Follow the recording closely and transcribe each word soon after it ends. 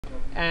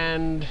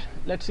and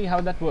let's see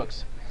how that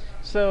works.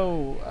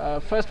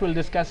 So first we'll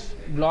discuss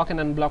block and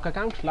unblock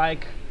account.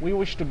 Like, we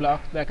wish to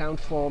block the account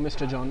for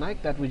Mr. John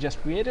Knight that we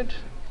just created.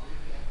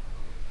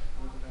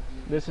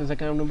 This is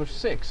account number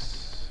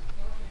 6,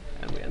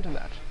 and we enter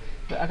that.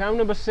 The account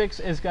number 6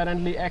 is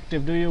currently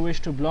active. Do you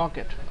wish to block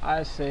it?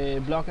 I say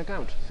block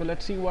account. So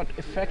let's see what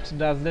effects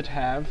does that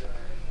have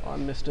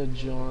on Mr.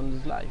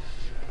 John's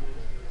life.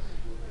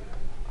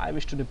 I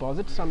wish to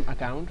deposit some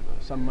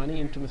money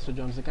into Mr.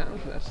 John's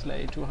account. Let's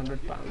say £200.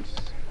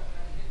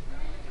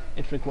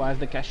 It requires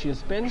the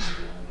cashier's PIN,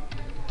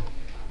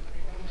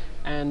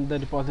 and the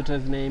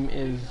depositor's name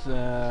is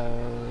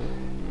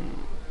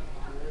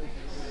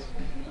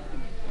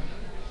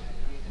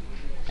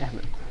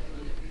Ahmed.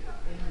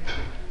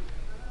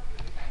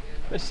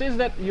 It says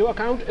that your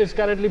account is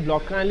currently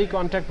blocked. Kindly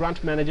contact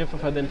branch manager for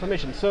further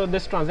information. So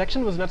this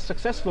transaction was not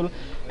successful,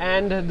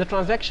 and the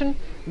transaction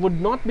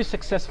would not be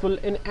successful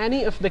in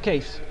any of the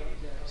case.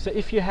 So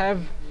if you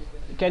have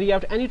carry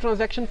out any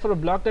transaction for a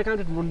blocked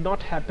account, it would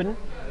not happen.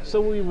 So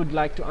we would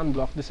like to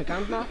unblock this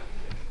account now.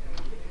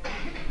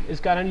 Is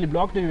currently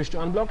blocked. Do you wish to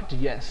unblock it?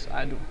 Yes,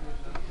 I do.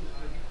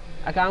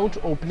 Account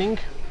opening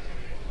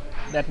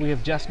that we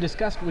have just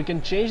discussed. We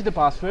can change the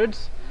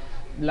passwords.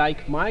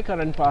 Like, my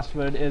current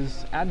password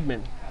is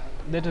admin,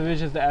 that which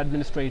is the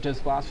administrator's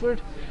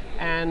password,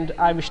 and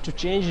I wish to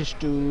change it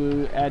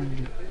to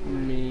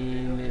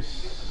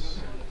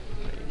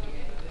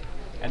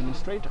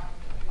administrator.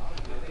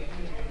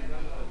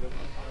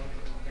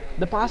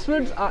 The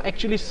passwords are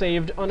actually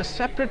saved on a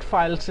separate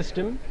file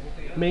system,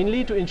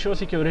 mainly to ensure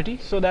security,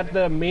 so that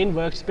the main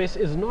workspace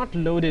is not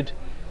loaded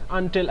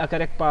until a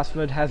correct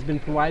password has been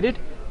provided.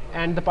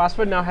 And the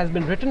password now has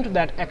been written to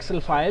that Excel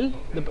file.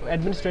 The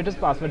administrator's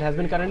password has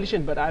been currently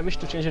changed, but I wish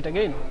to change it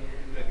again.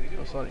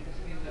 Oh, sorry.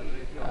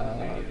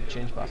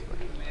 Change password.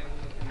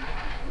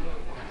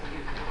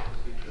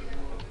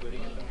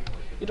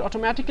 It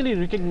automatically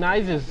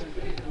recognizes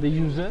the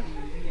user.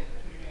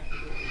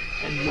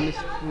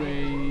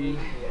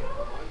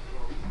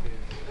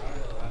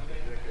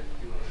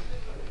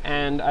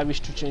 And I wish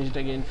to change it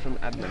again from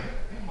admin.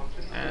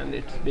 And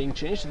it's being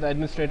changed. The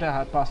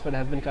administrator password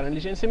has been currently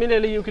changed.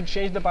 Similarly, you could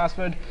change the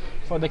password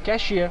for the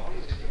cashier.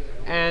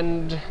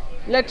 And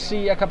let's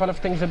see a couple of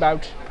things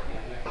about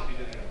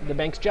the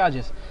bank's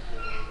charges.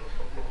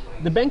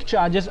 The bank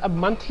charges are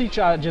monthly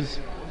charges.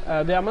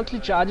 There are monthly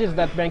charges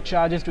that bank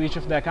charges to each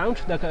of the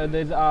account. There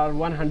are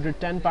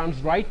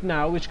 £110 right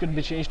now, which could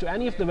be changed to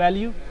any of the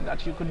value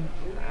that you could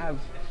have.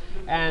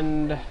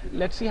 And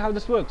let's see how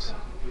this works.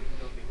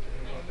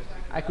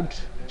 I could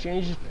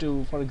change it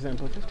to, for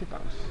example, £50.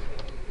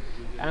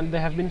 And they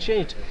have been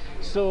changed.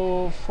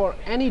 So for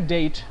any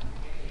date,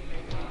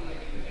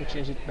 we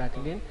change it back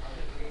again.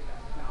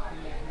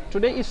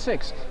 Today is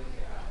 6th.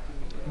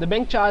 The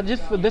bank charges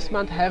for this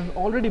month have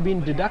already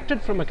been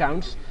deducted from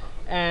accounts,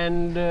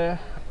 and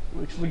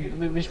which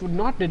would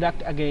not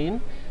deduct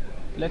again.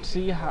 Let's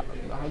see how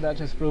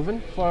that is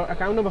proven. For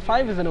account number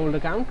 5 is an old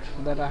account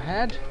that I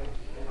had,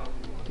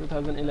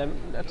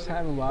 2011. Let's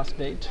have a last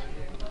date.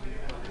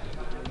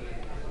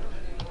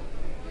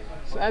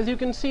 So as you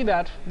can see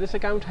that this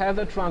account has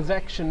a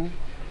transaction,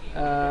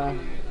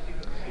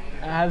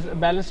 has a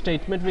balance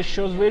statement which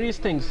shows various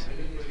things.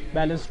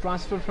 Balance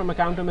transfer from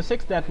account number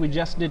 6 that we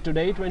just did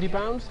today,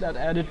 £20, that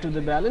added to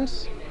the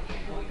balance.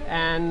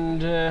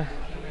 And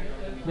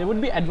there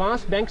would be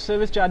advanced bank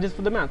service charges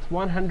for the month,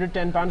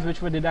 £110,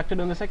 which were deducted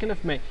on the 2nd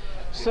of May.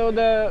 So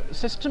the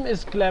system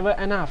is clever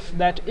enough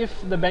that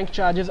if the bank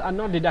charges are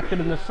not deducted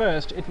on the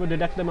 1st, it would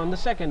deduct them on the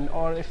 2nd,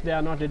 or if they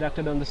are not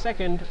deducted on the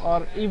 2nd,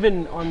 or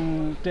even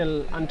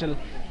until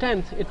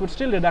 10th, it would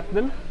still deduct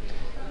them.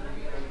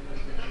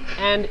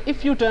 And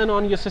if you turn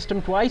on your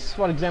system twice,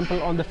 for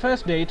example on the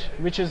first date,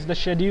 which is the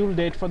scheduled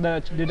date for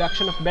the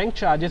deduction of bank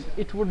charges,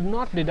 it would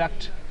not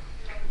deduct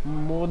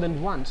more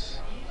than once.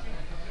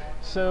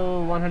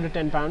 So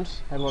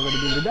 £110 have already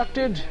been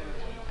deducted,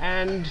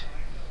 and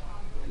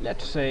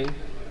let's say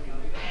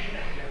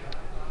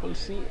we'll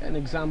see an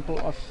example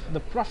of the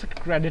profit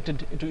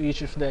credited to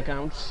each of the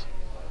accounts.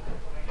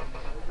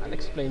 I'll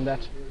explain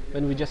that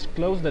when we just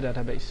close the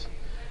database.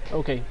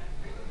 Okay,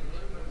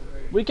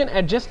 we can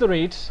adjust the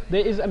rates.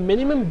 There is a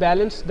minimum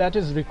balance that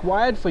is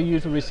required for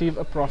you to receive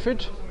a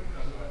profit.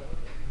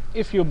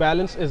 If your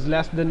balance is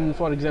less than,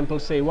 for example,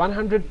 say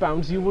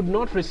 £100, you would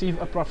not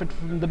receive a profit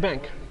from the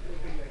bank.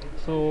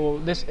 So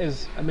this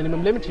is a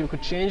minimum limit. You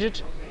could change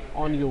it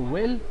on your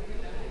will.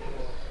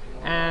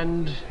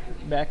 And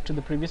back to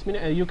the previous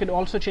minute, you can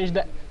also change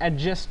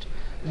adjust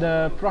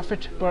the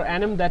profit per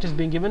annum that is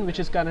being given, which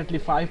is currently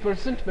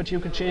 5%, but you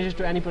could change it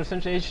to any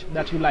percentage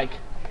that you like.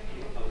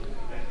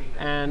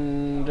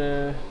 And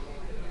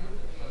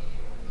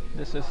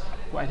this is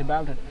quite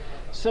about it.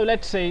 So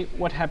let's say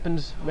what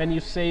happens when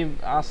you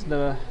ask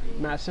the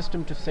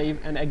system to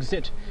save and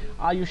exit.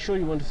 Are you sure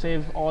you want to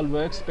save all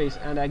workspace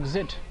and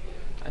exit?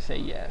 I say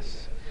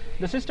yes.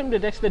 The system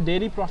detects the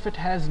daily profit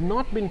has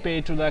not been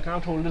paid to the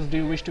account holders. Do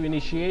you wish to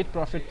initiate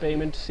profit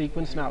payment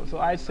sequence now? So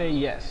I say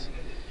yes.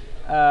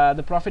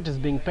 the profit is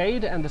being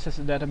paid and the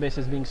database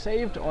is being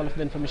saved. All of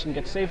the information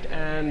gets saved,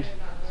 and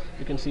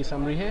you can see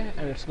summary here,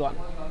 and it's gone.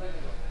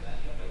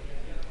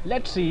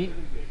 Let's see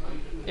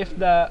if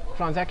the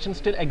transaction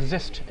still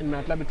exists in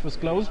Matlab. It was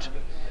closed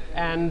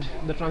and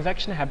the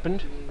transaction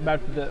happened about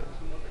the,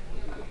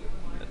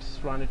 let's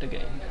run it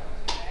again.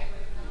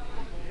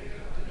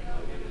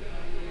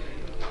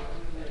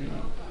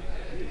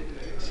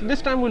 So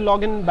this time we'll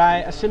log in by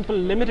a simple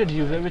limited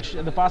user, which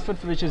the password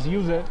for which is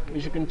user,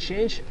 which you can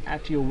change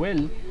at your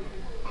will.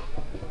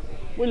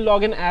 We'll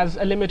log in as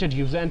a limited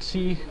user and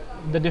see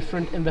the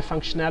difference in the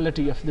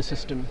functionality of the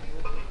system.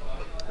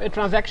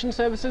 Transaction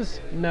services,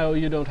 no,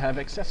 you don't have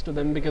access to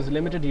them because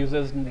limited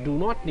users do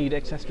not need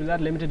access to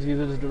that. Limited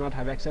users do not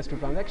have access to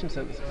transaction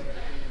services.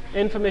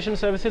 Information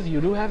services,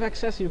 you do have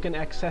access. You can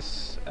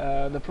access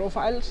the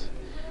profiles.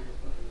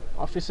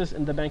 Officers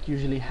in the bank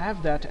usually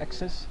have that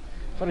access.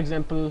 For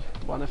example,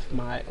 one of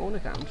my own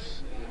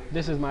accounts,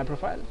 this is my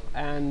profile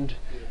and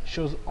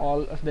shows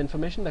all of the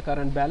information, the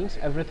current balance,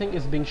 everything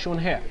is being shown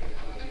here.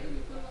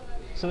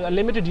 So a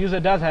limited user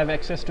does have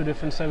access to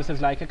different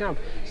services like account.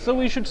 So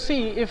we should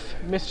see if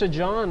Mr.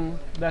 John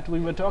that we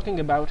were talking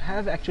about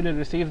has actually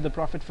received the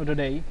profit for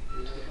today.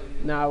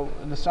 Now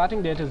the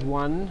starting date is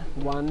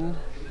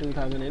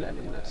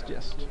 1/1/2011. Let's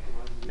just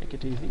make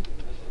it easy.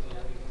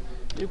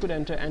 You could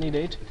enter any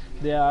date.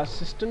 There are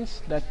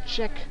systems that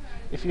check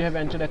if you have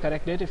entered a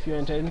correct date. If you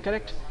enter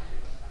incorrect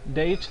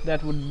date,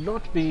 that would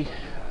not be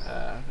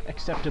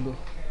acceptable,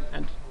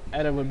 and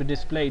error will be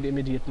displayed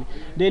immediately.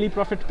 Daily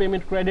profit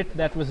payment credit,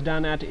 that was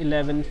done at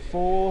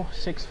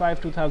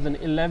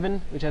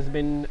 11/4/65/2011, which has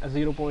been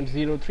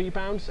 0.03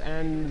 pounds,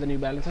 and the new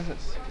balance is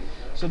this.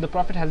 So the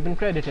profit has been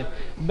credited.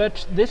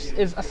 But this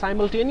is a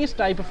simultaneous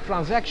type of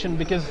transaction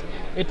because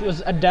it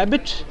was a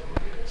debit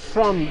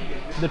from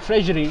the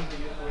treasury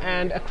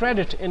and a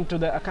credit into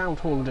the account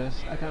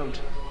holder's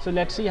account. So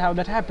let's see how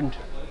that happened.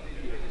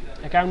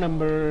 Account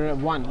number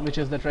 1, which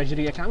is the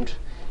treasury account,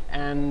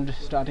 and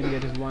starting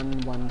date is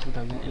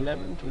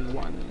 1/1/2011 to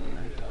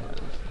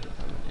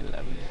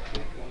 1/12/2011.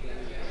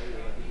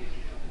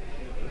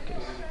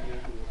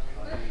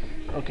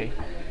 Okay.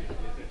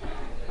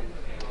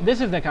 This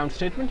is the account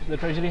statement. The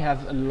treasury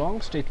has a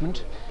long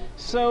statement.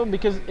 So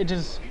because it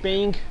is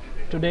paying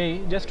today,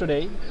 just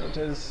today, it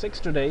is 6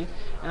 today,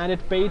 and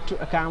it paid to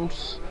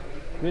accounts,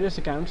 various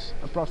accounts,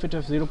 a profit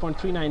of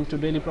 0.39 to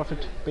daily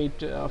profit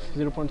paid of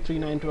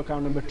 0.39 to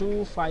account number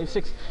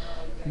 256.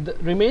 The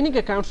remaining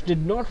accounts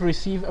did not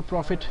receive a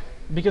profit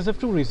because of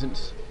 2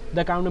 reasons.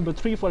 The account number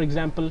 3, for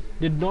example,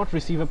 did not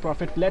receive a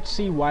profit. Let's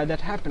see why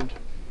that happened.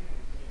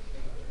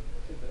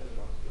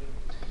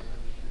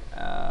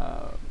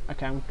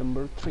 Account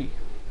number 3.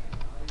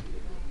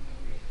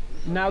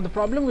 Now the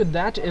problem with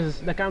that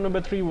is the account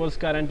number 3 was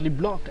currently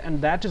blocked, and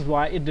that is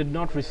why it did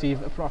not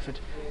receive a profit.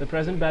 The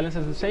present balance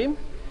is the same,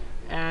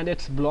 and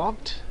it's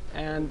blocked,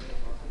 and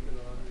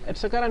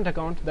it's a current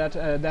account.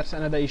 That's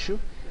another issue.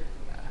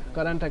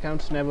 Current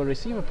accounts never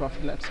receive a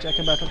profit. Let's check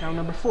about account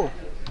number 4.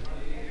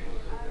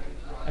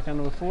 Account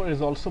number 4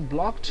 is also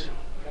blocked.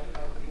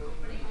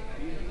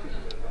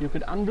 You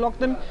could unblock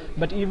them,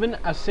 but even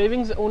a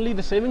savings, only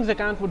the savings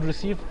account would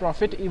receive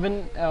profit.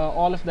 Even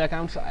all of the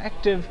accounts are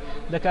active,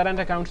 the current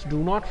accounts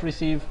do not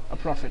receive a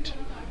profit.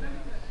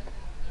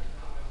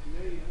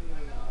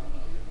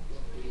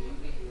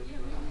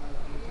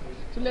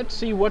 So let's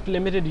see what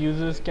limited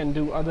users can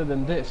do other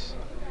than this.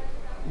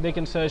 They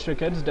can search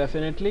records,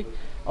 definitely.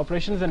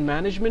 Operations and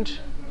management,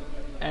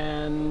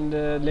 and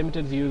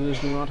limited users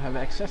do not have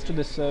access to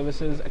this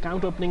services.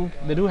 Account opening,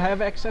 they do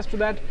have access to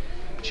that.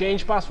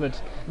 Change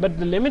passwords, but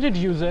the limited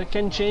user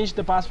can change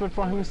the password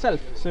for himself.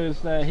 So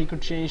he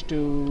could change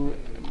to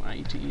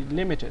MIT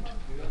limited.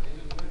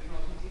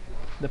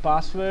 The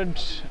password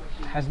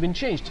has been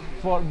changed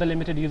for the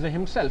limited user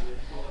himself,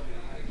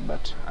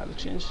 but I'll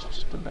change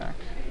it to back.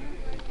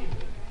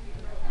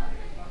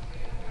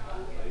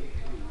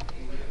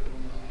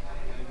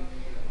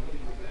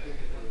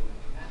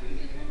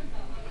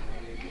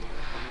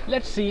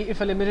 Let's see if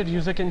a limited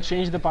user can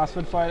change the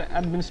password for an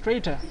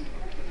administrator.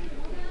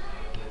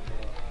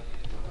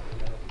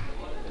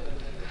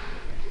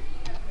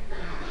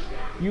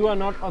 You are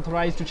not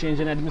authorized to change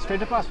an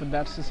administrator password.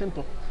 That's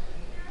simple.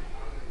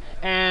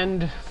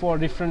 And for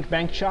different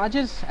bank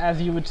charges,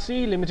 as you would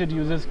see, limited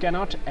users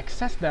cannot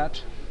access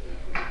that.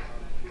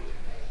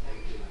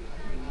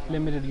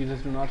 Limited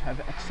users do not have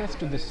access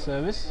to this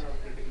service.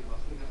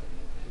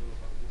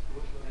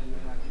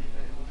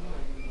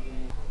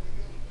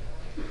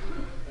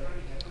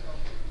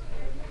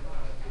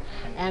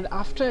 And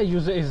after a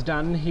user is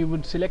done, he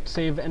would select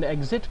save and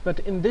exit. But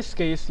in this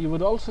case, you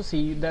would also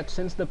see that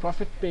since the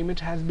profit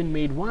payment has been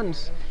made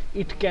once,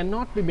 it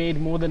cannot be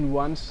made more than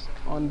once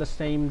on the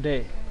same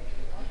day.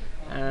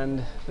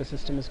 And the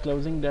system is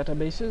closing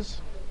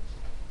databases,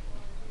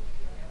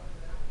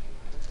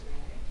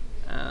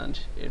 and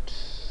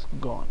it's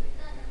gone.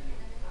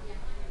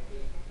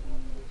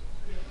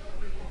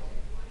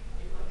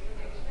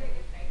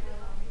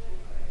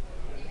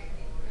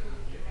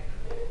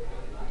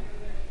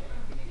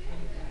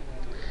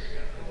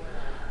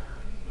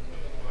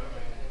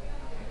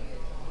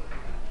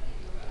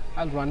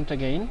 I'll run it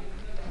again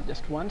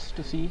just once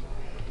to see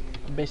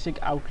a basic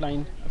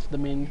outline of the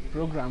main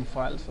program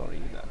file.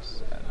 Sorry,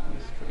 that's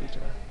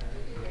administrator.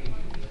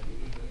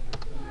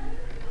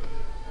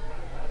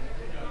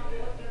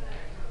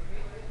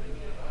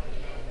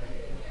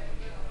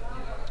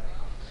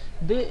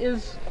 There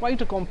is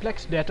quite a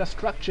complex data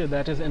structure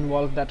that is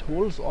involved that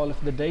holds all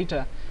of the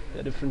data.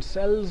 There are different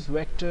cells,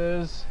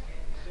 vectors.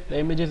 The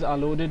images are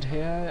loaded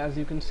here, as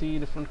you can see,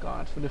 different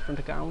cards for different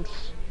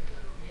accounts.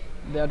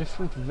 There are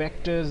different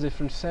vectors,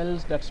 different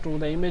cells that store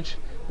the image.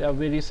 There are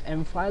various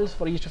M files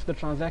for each of the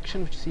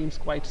transaction, which seems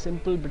quite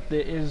simple, but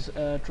there is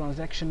a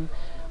transaction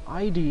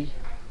ID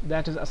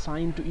that is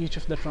assigned to each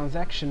of the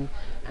transaction,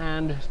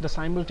 and the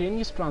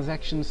simultaneous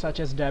transactions such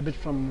as debit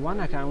from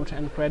one account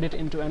and credit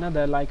into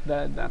another, like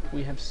that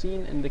we have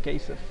seen in the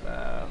case of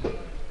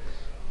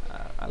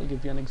I'll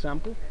give you an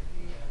example,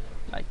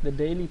 like the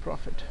daily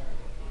profit.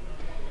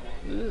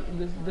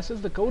 This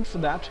is the code for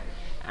that,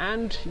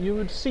 and you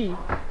would see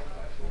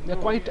there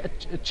are quite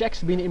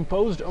checks being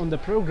imposed on the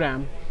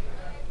program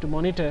to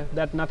monitor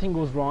that nothing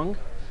goes wrong.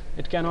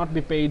 It cannot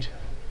be paid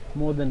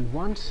more than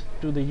once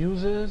to the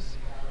users,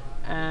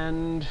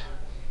 and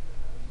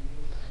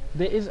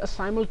there is a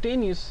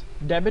simultaneous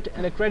debit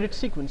and a credit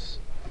sequence.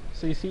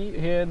 So you see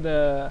here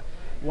the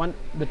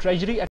treasury